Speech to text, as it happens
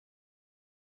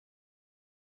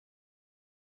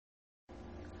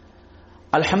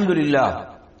அல்ஹம்துலில்லாஹ்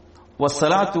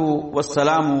வஸ்ஸலாத்து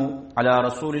வஸ்ஸலாமு அலா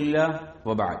ரசூலில்லாஹ்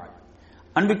வபஅத்.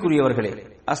 அன்பிற்குரியவர்களே,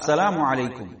 அஸ்ஸலாமு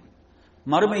அலைக்கும்.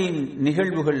 மறுமையின்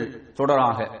நிகழ்வுகள்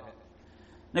தொடராக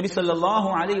நபி ஸல்லல்லாஹு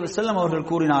அலைஹி வஸல்லம் அவர்கள்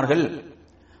கூறினார்கள்,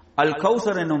 அல்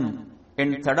கௌசர் எனும்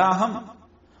என் தடாகம்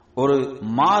ஒரு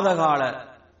மாதகால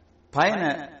பயண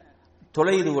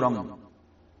தொலைதூரம்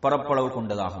பரப்பளவு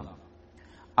கொண்டதாகும்.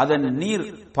 அதன் நீர்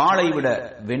பாலை விட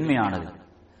வெண்மையானது,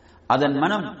 அதன்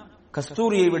மனம்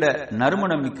கஸ்தூரியை விட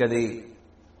நறுமணம் மிக்கது,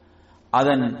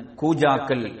 அதன்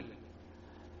கூஜாக்கள்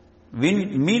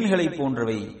மீன்களை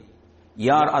போன்றவை.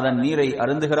 யார் அதன் நீரை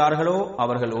அருந்துகிறார்களோ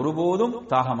அவர்கள் ஒருபோதும்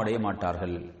தாகமடைய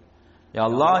மாட்டார்கள். யா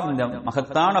அல்லாஹ், இந்த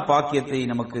மகத்தான பாக்கியத்தை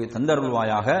நமக்கு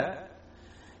தந்தருள்வாயாக.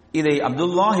 இதை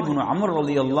அப்துல்லாஹ் இப்னு அம்ர்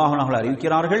ரலியல்லாஹு அன்ஹு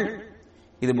அறிவிக்கிறார்கள்.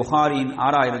 இது புகாரியின்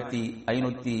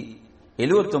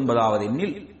 6579வது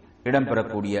எண்ணில்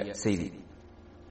இடம்பெறக்கூடிய செய்தி.